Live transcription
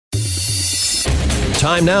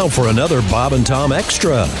Time now for another Bob and Tom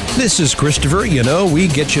Extra. This is Christopher. You know, we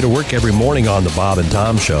get you to work every morning on the Bob and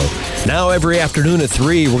Tom Show. Now, every afternoon at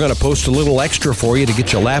 3, we're going to post a little extra for you to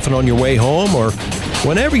get you laughing on your way home or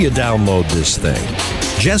whenever you download this thing.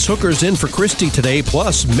 Jess Hooker's in for Christy today,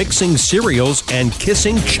 plus mixing cereals and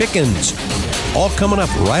kissing chickens. All coming up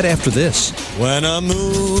right after this. When a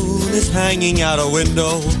moon is hanging out a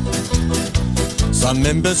window, some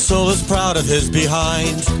imbecile is proud of his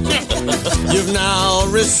behind. You've now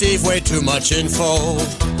received way too much info,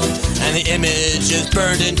 and the image is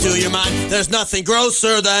burned into your mind. There's nothing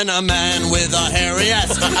grosser than a man with a hairy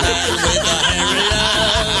ass. A man with a hairy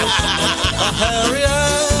ass. A hairy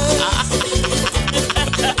ass.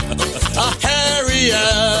 A hairy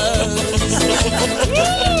ass.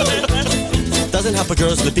 Doesn't help a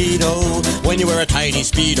girl's libido when you wear a tiny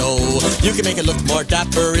Speedo. You can make it look more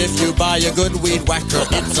dapper if you buy a good weed whacker.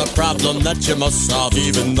 It's a problem that you must solve.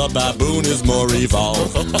 Even the baboon is more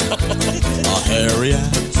evolved. A hairy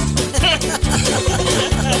ass.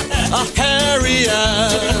 A hairy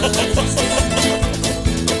ass.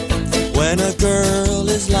 When a girl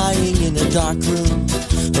is lying in a dark room,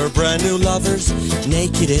 her brand new lover's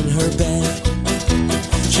naked in her bed.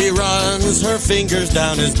 She runs her fingers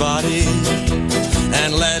down his body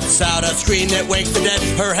and lets out a scream that wakes the dead.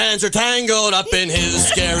 Her hands are tangled up in his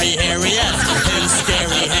scary hairy ass. His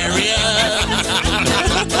scary hairy ass.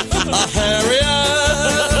 A hairy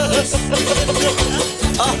ass.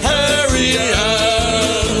 A hairy ass.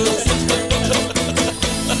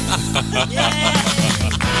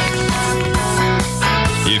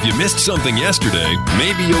 If you missed something yesterday,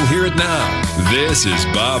 maybe you'll hear it now. This is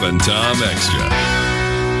Bob and Tom Extra.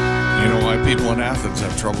 You know why people in Athens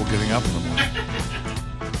have trouble getting up in the morning?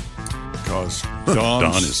 Because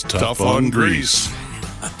Don is tough on grease.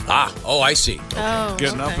 I see.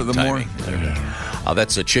 Getting up in the morning.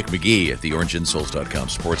 That's Chick McGee at theorangeinsoles.com.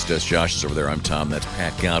 Sports Desk. Josh is over there. I'm Tom. That's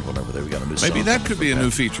Pat Godwin over there. We got a new song. Maybe that could be a new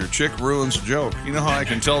feature. Chick ruins a joke. You know how I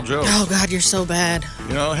can tell jokes? Oh, God, you're so bad.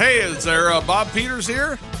 You know, hey, is there Bob Peters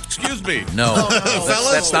here? Excuse me. No,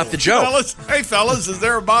 that's not the joke. Fellas, is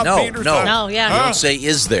there a Bob Peters? No, yeah. Don't say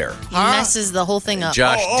is there. He messes the whole thing up.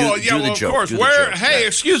 Josh, do the joke. Of course. Do the joke. Hey,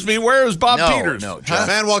 excuse me, where is Bob Peters? No, A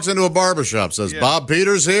man walks into a barbershop, says, Bob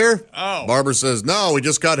Peters here? Oh. Barber says, no, we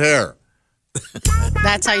just cut hair.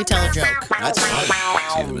 That's how you tell a joke.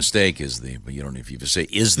 See, the mistake is but you don't. If you just say,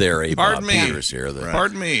 "Is there a Bob Peters here?"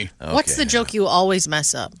 Pardon me. Okay. What's the joke you always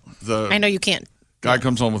mess up? I know you can't. Guy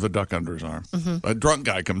comes home with a duck under his arm. Mm-hmm. A drunk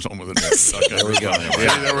guy comes home with a duck under his arm.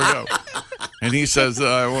 There we go. And he says,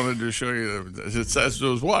 I wanted to show you. It says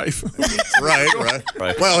to his wife. Right.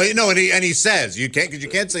 Well, he says. You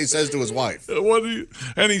can't say he says to his wife.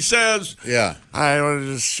 And he says, yeah, I wanted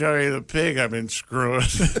to show you the pig I've been screwing.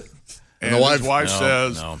 And his wife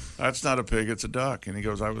says, that's not a pig, it's a duck. And he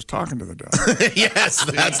goes, I was talking to the duck. Yes,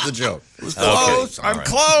 that's the joke. It was close. Okay. I'm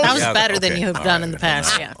close. That was better than you have done in the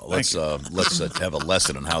past. Yeah. Let's have a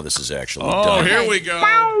lesson on how this is actually done. Oh, here we go.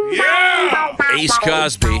 Yeah. Ace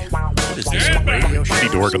Cosby. What is this? Radio show? I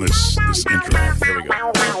need to work on this intro. Here we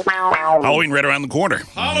go. Halloween right around the corner.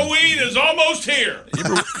 Halloween is almost here. You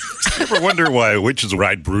ever wonder why witches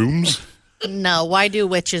ride brooms? No, why do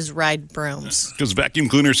witches ride brooms? Because vacuum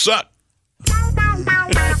cleaners suck.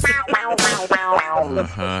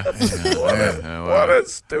 What a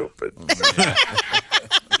stupid.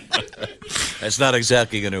 That's not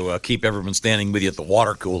exactly going to keep everyone standing with you at the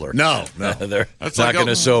water cooler. No. They're not going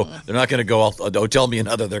to. So they're not going to go. Oh, tell me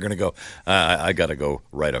another. They're going to go. I got to go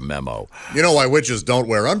write a memo. You know why witches don't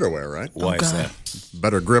wear underwear, right? Why is that?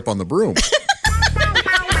 Better grip on the broom.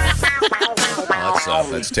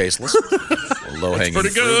 That's tasteless. Low-hanging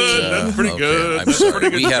pretty good. That's pretty good. I'm sorry.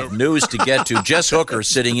 We have news to get to. Jess Hooker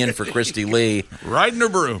sitting in for Christy Lee. Riding her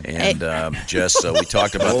broom. And Jess, we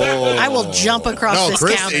talked about that. I will jump across this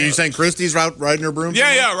counter. Are you saying Christy's riding her broom?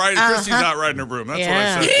 Yeah, right. Christy's not riding her broom. That's what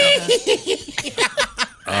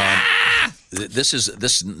I said.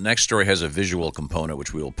 This next story has a visual component,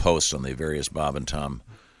 which we will post on the various Bob and Tom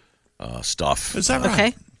stuff. Is that right?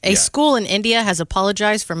 Okay. A school in India has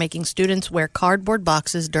apologized for making students wear cardboard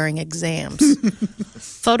boxes during exams.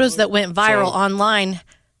 Photos that went viral online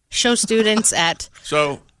show students at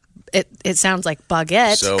it sounds like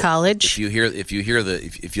Baguette College. If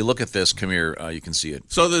you look at this, come here, you can see it.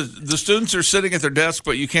 So the students are sitting at their desk,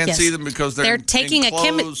 but you can't see them because they're taking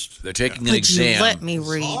enclosed. They're taking an exam. Let me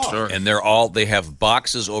read. Sure. And they have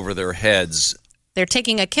boxes over their heads. They're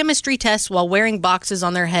taking a chemistry test while wearing boxes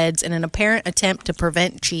on their heads in an apparent attempt to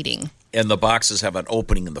prevent cheating. And the boxes have an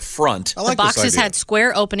opening in the front. I like The boxes this idea. had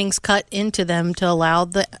square openings cut into them to allow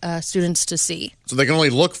the students to see. So they can only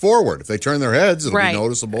look forward. If they turn their heads, it'll Right. be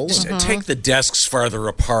noticeable. Just take the desks farther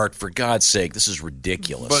apart, for God's sake. This is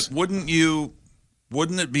ridiculous. But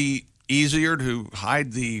wouldn't it be easier to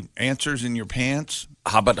hide the answers in your pants?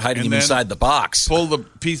 How about hiding And them then inside the box? Pull the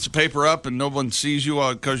piece of paper up and no one sees you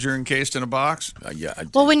because you're encased in a box?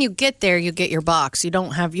 Well, when you get there, you get your box. You don't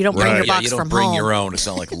bring your box you don't from bring home. your own. It's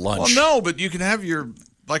not like lunch. Well, no, but you can have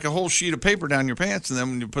like a whole sheet of paper down your pants, and then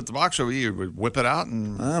when you put the box over you would whip it out.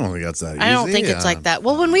 And I don't think that's that easy. I don't think it's like that.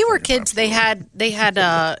 Well, when we were kids, they had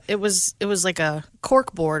it was like a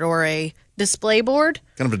cork board or a display board.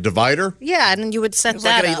 Kind of a divider? Yeah, and you would set It's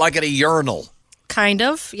that like up. like at a urinal. Kind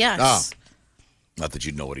of, yes. Ah. Not that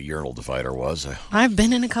you'd know what a urinal divider was. I've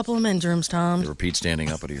been in a couple of men's rooms, Tom. You repeat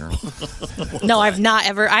standing up at a urinal? No, I've not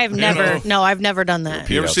ever. I've never done that.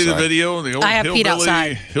 You ever see the video of the old I have peed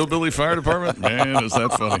outside. hillbilly fire department? Man, is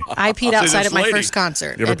that funny. I peed I'll see outside this at my lady. first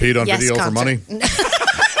concert. You ever peed on video for money?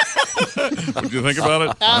 What'd you think about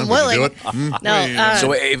it? I'm Would you willing. do it? Hmm? No,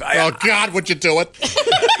 So if I, Oh, God, would you do it?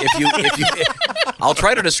 if you, I'll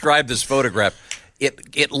try to describe this photograph.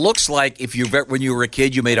 It looks like when you were a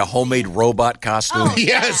kid, you made a homemade robot costume. Oh,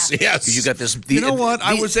 Yes. You got this. You know what?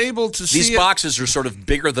 I was able to see these it. boxes are sort of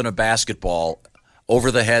bigger than a basketball, over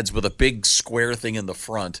the heads with a big square thing in the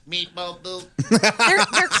front. Meatball boop.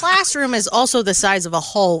 their classroom is also the size of a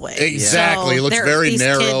hallway. Exactly. It looks very these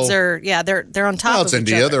narrow. Kids are they're on top Well, of it's each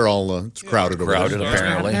India. other. They're all it's crowded over Crowded, there.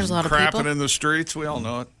 apparently. There's a lot of Crapping people. in the streets. We all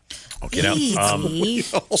know it. Okay, now, Easy.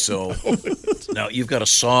 so now you've got a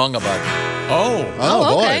song about. Oh.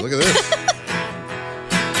 Oh, boy. okay. Look at this.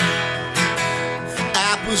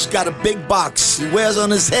 Apple's got a big box he wears on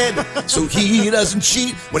his head so he doesn't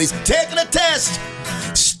cheat when he's taking a test.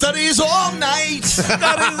 Studies all night.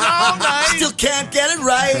 Still can't get it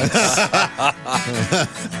right.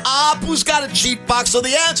 Apu's got a cheat box so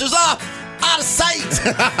the answers are out of sight.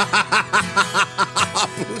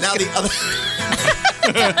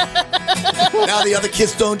 Now the other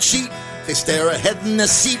kids don't cheat. They stare ahead in their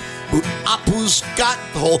seat. But Apu's got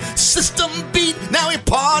the whole system beat. Now he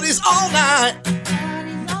parties all night.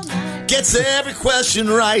 Gets every question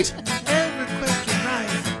right.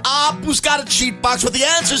 Apu's got a cheat box with the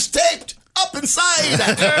answers taped up inside.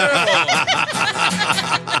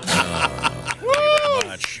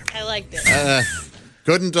 I liked it.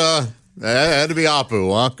 Couldn't, had to be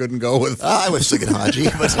Apu, huh? Couldn't go with. I was thinking Haji,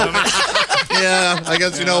 but Yeah, I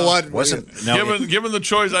guess you know what? Given the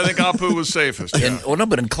choice, I think Apu was safest. Yeah.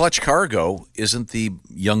 But in Clutch Cargo, isn't the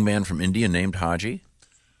young man from India named Haji?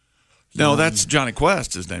 No, that's Johnny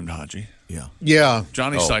Quest is named Haji. Yeah.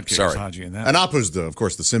 Johnny's sidekick sorry. is Haji in that. And Apu's, of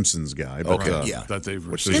course, the Simpsons guy. But, Okay. Yeah. That they've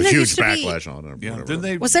Which received. there's a Didn't there huge used to be- backlash on it. Yeah, whatever. didn't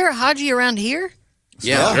they? Was there a Haji around here?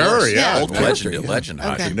 Yeah, Sure, yeah. Old legend, legend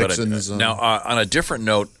Haji. Okay. But Nixon's, now, on a different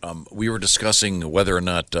note, we were discussing whether or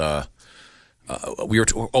not we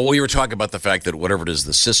were talking about the fact that whatever it is,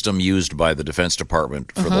 the system used by the Defense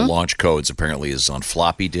Department for the launch codes apparently is on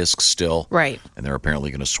floppy disks still. Right. And they're apparently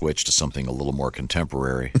going to switch to something a little more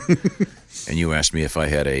contemporary. And you asked me if I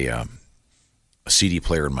had a CD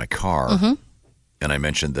player in my car. And I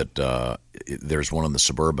mentioned that there's one in the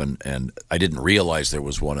Suburban, and I didn't realize there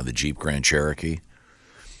was one in the Jeep Grand Cherokee.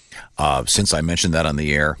 Since I mentioned that on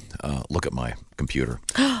the air, look at my computer.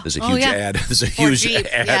 There's a huge ad. There's a huge Jeep,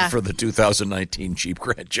 ad yeah. for the 2019 Jeep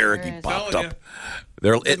Grand Cherokee popped Telling up.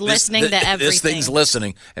 They're Listening to This everything. thing's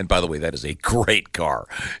listening. And by the way, that is a great car.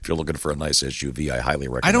 If you're looking for a nice SUV, I highly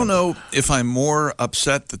recommend. I don't know if I'm more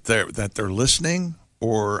upset that they're listening,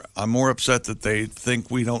 or I'm more upset that they think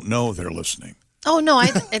we don't know they're listening. Oh no!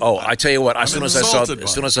 I tell you what. As soon as I saw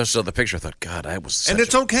the picture, I thought, God, I was. And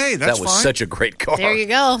it's okay. That's that was fine. such a great car. there you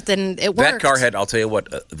go. Then it worked. That car had. I'll tell you what.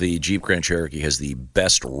 The Jeep Grand Cherokee has the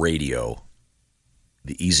best radio.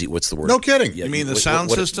 The easy. What's the word? No kidding. Yeah, You mean the sound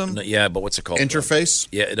system? No, yeah, but what's it called? Interface?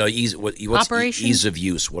 Yeah, no. Easy. What's Operation? ease of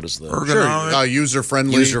use? What is the Sure. User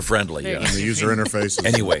friendly. user friendly? There you Yeah. And the user interface.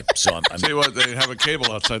 Anyway, so I'm Tell you what, they have a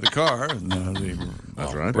cable outside the car, and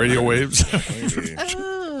That's right. radio waves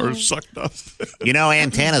or suck dust. You know,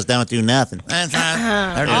 antennas don't do nothing. That's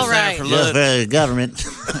right. They're All just there right. for Just look. for the government.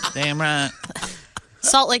 Damn right.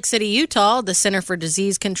 Salt Lake City, Utah, the Center for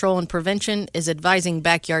Disease Control and Prevention is advising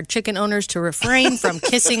backyard chicken owners to refrain from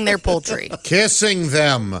kissing their poultry. Kissing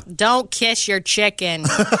them. Don't kiss your chicken.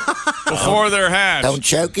 Before they're hatched. don't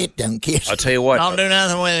choke it, don't kiss I'll it. tell you what. Don't do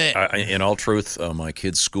nothing with it. In all truth, my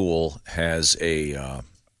kid's school has a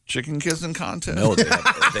chicken kissing contest? No, they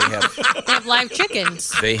have They have live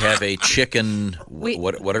chickens. they have a chicken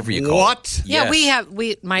whatever you call What? it. Yeah,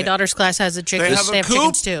 Yes. my daughter's class has a chicken. They have a coop?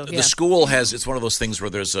 chickens too. The school has, it's one of those things where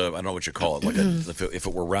there's a, I don't know what you call it, like if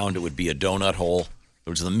it were round, it would be a donut hole. It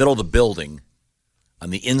was in the middle of the building. On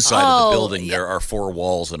the inside of the building, there are 4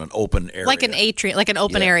 walls and an open area. Like an atrium, like an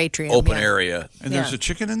open air atrium. Open yeah. area. And there's a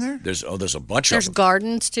chicken in there? There's a bunch There's of them.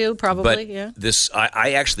 gardens too, probably. But yeah. this,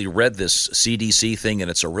 I actually read this CDC thing, and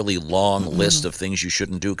it's a really long list of things you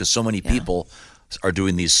shouldn't do because so many people are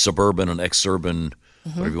doing these suburban and exurban,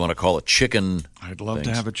 whatever you want to call it, chicken. I'd love to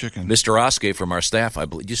things. have a chicken. Mr. Oskey from our staff, I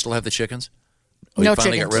believe. Do you still have the chickens? Oh, No you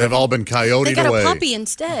finally chickens. got rid of They've all been They coyoted got away. a puppy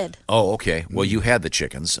instead. Oh, okay. Well, you had the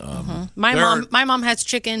chickens. My mom has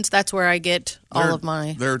chickens. That's where I get all of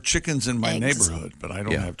my. There are chickens in my eggs. neighborhood, but I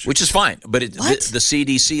don't have chickens. Which is fine. But the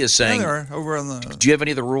CDC is Yeah, saying. there are over on the. Do you have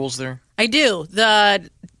any of the rules there? I do.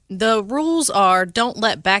 The rules are don't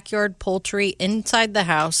let backyard poultry inside the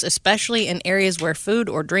house, especially in areas where food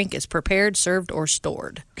or drink is prepared, served, or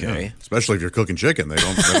stored. Okay. Especially if you're cooking chicken, they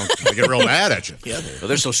get real mad at you. Well,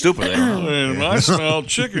 they're so stupid. They don't know. Man, I smell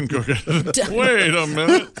chicken cooking. Wait a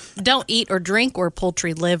minute. Don't eat or drink where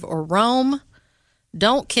poultry live or roam.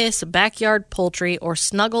 Don't kiss backyard poultry or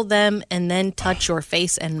snuggle them and then touch your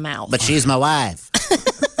face and mouth. But she's my wife.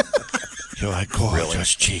 You're like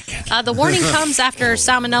gorgeous chicken. The warning comes after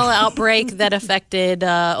salmonella outbreak that affected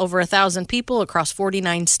over 1,000 people across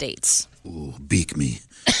 49 states. Ooh, beak me.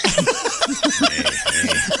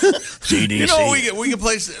 CDC. You know,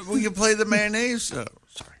 we can play the mayonnaise. Sorry,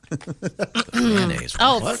 mayonnaise.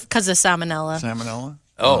 Oh, because of salmonella. salmonella.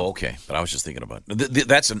 Oh, okay. But I was just thinking about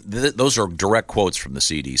those are direct quotes from the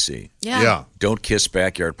CDC. Yeah. Don't kiss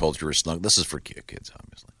backyard poultry or snuggle. This is for kids,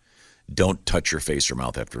 obviously. Don't touch your face or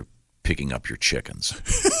mouth after picking up your chickens.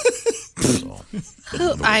 So,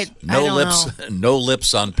 I no don't lips, know. no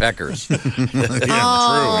lips on peckers. Yeah, true.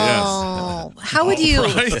 Yes. Oh, how would you?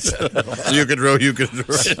 You could row. You could.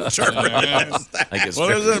 I guess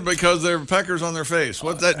What is it? Because they're peckers on their face.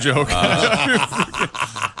 What's that joke?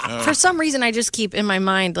 For some reason, I just keep in my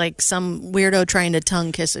mind like some weirdo trying to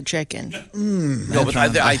tongue kiss a chicken. No, but Weirdo.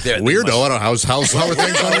 I don't know how are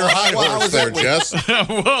things on your high horse there, Jess? Boy,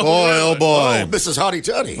 oh boy. Mrs. Hotty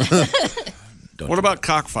Toddy. What about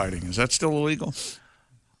cockfighting? Is that still illegal?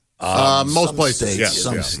 Most places, states, yes.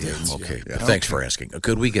 some Yeah. states. Okay. Well, thanks for asking.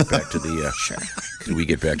 Could we get back to the Could we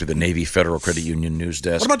get back to the Navy Federal Credit Union news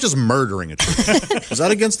desk? What about just murdering a chicken? Is that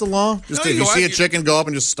against the law? Just No, if you you see a go out- chicken, go up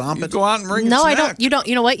and just stomp You it. go out and bring No, a I snack. don't. You don't.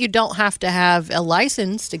 You know what? You don't have to have a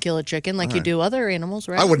license to kill a chicken like you do other animals,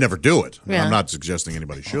 right? I would never do it. Yeah. I'm not suggesting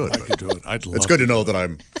anybody should. I could do it. I'd love It's good to know that I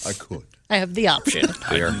could. I have the option.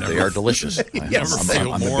 They are delicious. I'm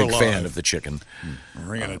feel a more big fan alive. of the chicken.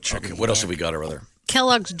 Bringing a chicken. Okay, what else have we got over there?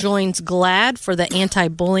 Kellogg's joins GLAAD for the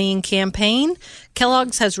anti-bullying campaign.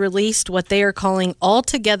 Kellogg's has released what they are calling All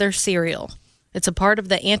Together cereal. It's a part of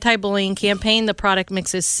the anti-bullying campaign. The product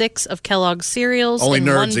mixes 6 of Kellogg's cereals Only in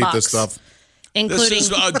nerds one eat box, this stuff. including This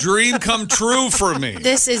is a dream come true for me.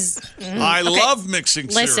 This is. I love mixing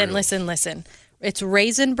cereal. Listen. It's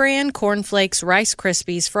Raisin Bran, Corn Flakes, Rice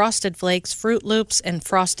Krispies, Frosted Flakes, Fruit Loops, and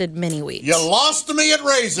Frosted Mini Wheats. You lost me at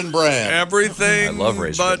Raisin Bran. Everything I love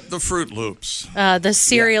Raisin but the Fruit Loops. The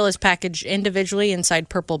cereal is packaged individually inside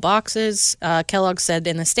purple boxes. Kellogg said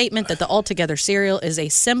in a statement that the All Together cereal is a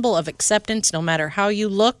symbol of acceptance no matter how you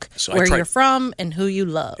look, So I where tried- you're from, and who you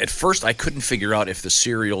love. At first, I couldn't figure out if the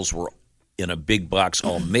cereals were in a big box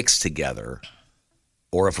all mixed together,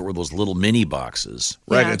 or if it were those little mini boxes.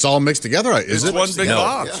 Right, Yeah. it's all mixed together. Is It's it? one big No.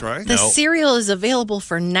 box, right? The No. cereal is available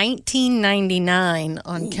for $19.99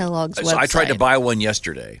 on Kellogg's website. So I tried to buy one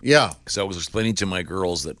yesterday. Yeah. Because I was explaining to my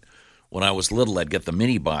girls that when I was little, I'd get the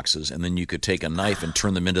mini boxes, and then you could take a knife and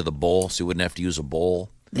turn them into the bowl, so you wouldn't have to use a bowl.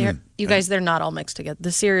 You guys, they're not all mixed together.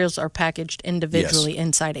 The cereals are packaged individually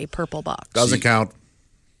inside a purple box. Doesn't count.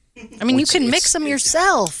 I mean, you can mix them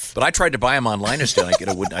yourself. But I tried to buy them online yesterday.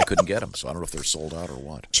 I couldn't get them, so I don't know if they're sold out or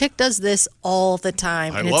what. Chick does this all the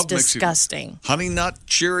time, I and love it's mixing disgusting. Honey Nut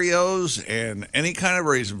Cheerios and any kind of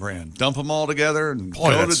Raisin Bran. Dump them all together and Boy,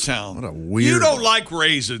 go that's- to town. what a weird- You don't like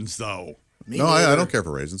raisins, though. No, I don't care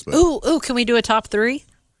for raisins. But Ooh, can we do a top 3?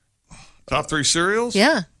 Top 3 cereals?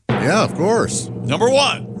 Yeah. yeah, of course. Number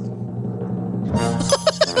 1,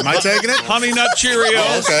 Am I taking it? Honey Nut Cheerios.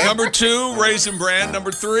 Oh, okay. Number 2, Raisin Bran.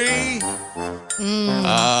 Number 3,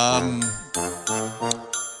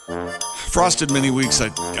 Frosted Mini Wheats, I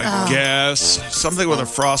guess. Something with a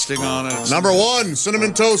frosting on it. Number 1,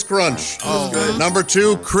 Cinnamon Toast Crunch. Number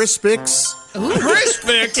 2, Crispix.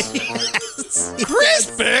 Crispix.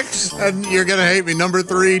 Crispix. And you're going to hate me. Number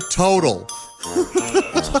 3, Total.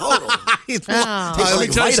 Let me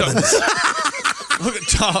tell you something. Look at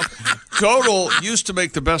Tom. Total used to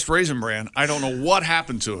make the best Raisin Bran. I don't know what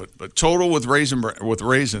happened to it, but Total with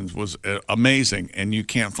raisins was amazing, and you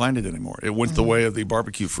can't find it anymore. It went the way of the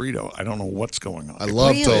barbecue Frito. I don't know what's going on. I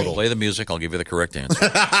love Total. Play the music. I'll give you the correct answer.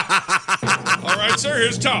 All right, sir.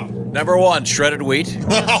 Here's Tom. Number 1, shredded wheat.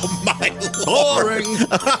 Oh, my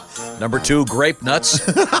Lord. Number 2, grape nuts.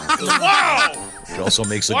 Wow. Which also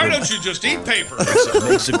makes a Why good, don't you just eat paper?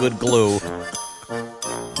 makes a good glue.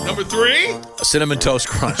 Number 3? A Cinnamon Toast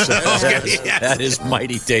Crunch. That is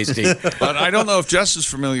mighty tasty. But I don't know if Jess is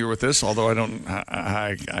familiar with this, although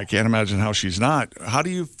I can't imagine how she's not. How do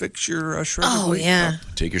you fix your shredded wheat? Oh, yeah.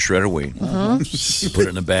 Take your shredded wheat. You put it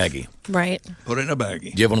in a baggie. Right. Put it in a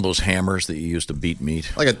baggie. Do you have one of those hammers that you use to beat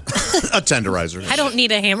meat? Like a tenderizer. I don't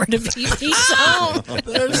need a hammer to beat meat, so.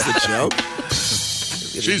 There's the joke.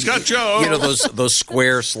 She's got Joe. You know those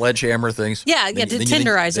square sledgehammer things? Yeah, to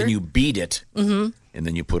tenderizer. Then you beat it, and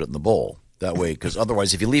then you put it in the bowl. That way, because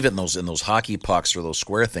otherwise, if you leave it in those hockey pucks or those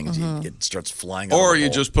square things, it starts flying out Or of the you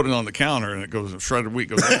bowl. just put it on the counter and it goes, shredded wheat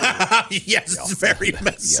goes everywhere. Yes, it's very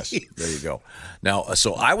messy. Yes, there you go. Now,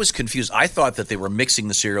 so I was confused. I thought that they were mixing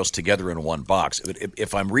the cereals together in one box.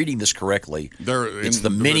 If I'm reading this correctly, it's the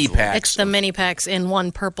mini packs. It's the mini packs in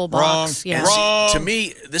one purple box. Wrong. Yeah. Wrong. To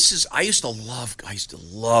me, this is. I used to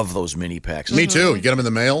love those mini packs. Me too. You get them in the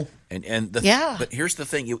mail. But here's the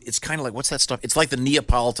thing. It's kind of like, what's that stuff? It's like the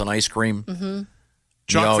Neapolitan ice cream. Mm-hmm.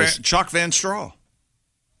 Chuck Van Straw.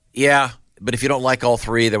 Yeah, but if you don't like all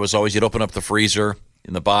three, there was always, you'd open up the freezer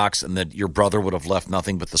in the box, and then your brother would have left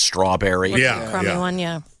nothing but the strawberry. The crummy one,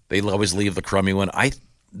 yeah. They'd always leave the crummy one.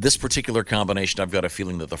 This particular combination, I've got a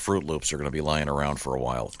feeling that the Fruit Loops are going to be lying around for a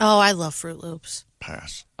while. Oh, I love Fruit Loops.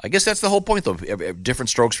 Pass. I guess that's the whole point, though. Different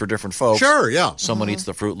strokes for different folks. Sure, yeah. Someone eats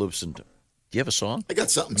the Fruit Loops. And do you have a song? I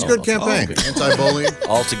got something. It's a good campaign. okay. Anti-bullying.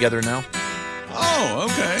 All together now? Oh,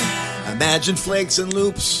 okay. Imagine flakes and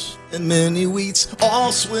loops and mini wheats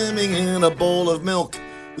all swimming in a bowl of milk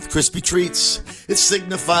with crispy treats. It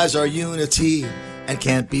signifies our unity and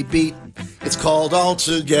can't be beat. It's called All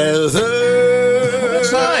Together.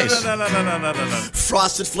 That's nice. No.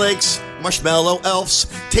 Frosted Flakes, Marshmallow Elves.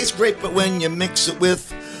 Taste great, but when you mix it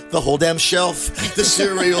with the whole damn shelf, the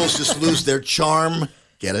cereals just lose their charm.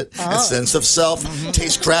 Get it? And sense of self.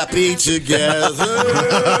 Taste crappy together.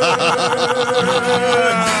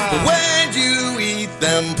 When you eat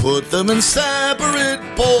them, put them in separate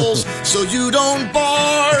bowls so you don't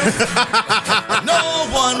barf. No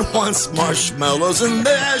one wants marshmallows in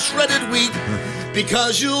their shredded wheat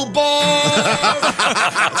because you'll barf.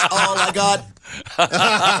 That's all I got.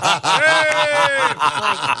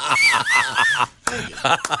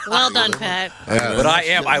 Well done, Pat. But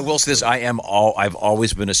I will say this, I've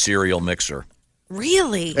always been a cereal mixer.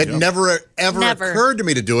 Really? It never occurred to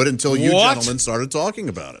me to do it until you gentlemen started talking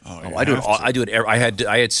about it. I do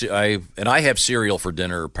it. I have cereal for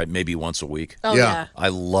dinner maybe once a week. Oh, yeah. I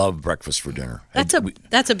love breakfast for dinner.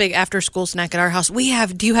 That's a big after school snack at our house.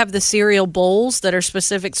 Do you have the cereal bowls that are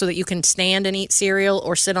specific so that you can stand and eat cereal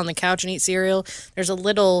or sit on the couch and eat cereal? There's a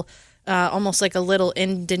little almost like a little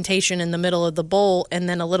indentation in the middle of the bowl, and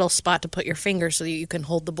then a little spot to put your finger so that you can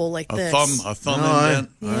hold the bowl like this. A thumb indent.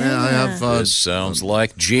 I have. This sounds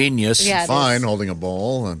like genius. Yeah, fine holding a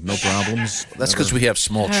bowl, no problems. That's because we have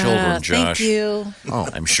small children, Josh. Thank you. Oh,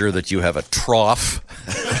 I'm sure that you have a trough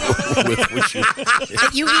with which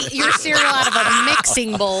You eat your cereal out of a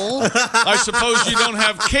mixing bowl. I suppose you don't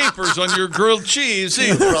have capers on your grilled cheese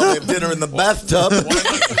either. Probably have dinner in the bathtub.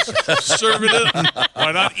 Serve it in.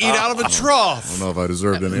 Why not eat out of a trough? I don't know if I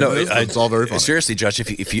deserved any of this, but it's all very funny. Seriously, Josh,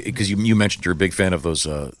 because you mentioned you're a big fan of those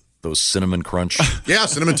cinnamon crunch. Yeah,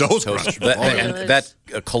 cinnamon toast crunch. That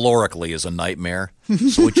calorically is a nightmare.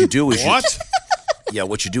 So what you do is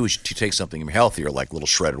what you do is you take something healthier, like little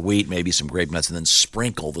shredded wheat, maybe some grape nuts, and then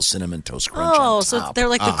sprinkle the cinnamon toast crunch on top. So they're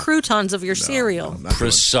like the croutons of your cereal.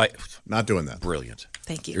 Not doing that. Brilliant.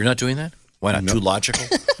 Thank you. You're not doing that? Why not? Too logical?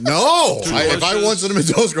 No. If I want cinnamon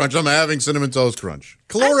toast crunch, I'm having cinnamon toast crunch.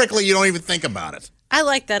 Calorically, you don't even think about it. I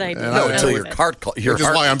like that idea. No, until your heart. Which is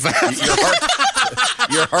why I'm fat.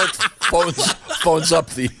 Your heart phones up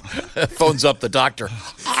the doctor.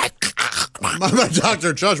 My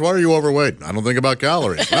doctor, Josh, why are you overweight? I don't think about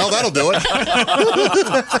calories. Well, that'll do it.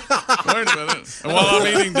 Wait a minute. And while I'm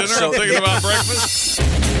eating dinner, I'm thinking about breakfast.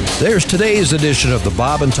 There's today's edition of the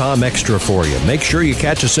Bob and Tom Extra for you. Make sure you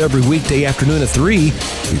catch us every weekday afternoon at 3. You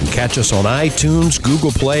can catch us on iTunes,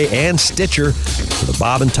 Google Play, and Stitcher. For the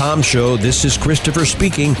Bob and Tom Show, this is Christopher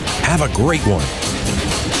speaking. Have a great one.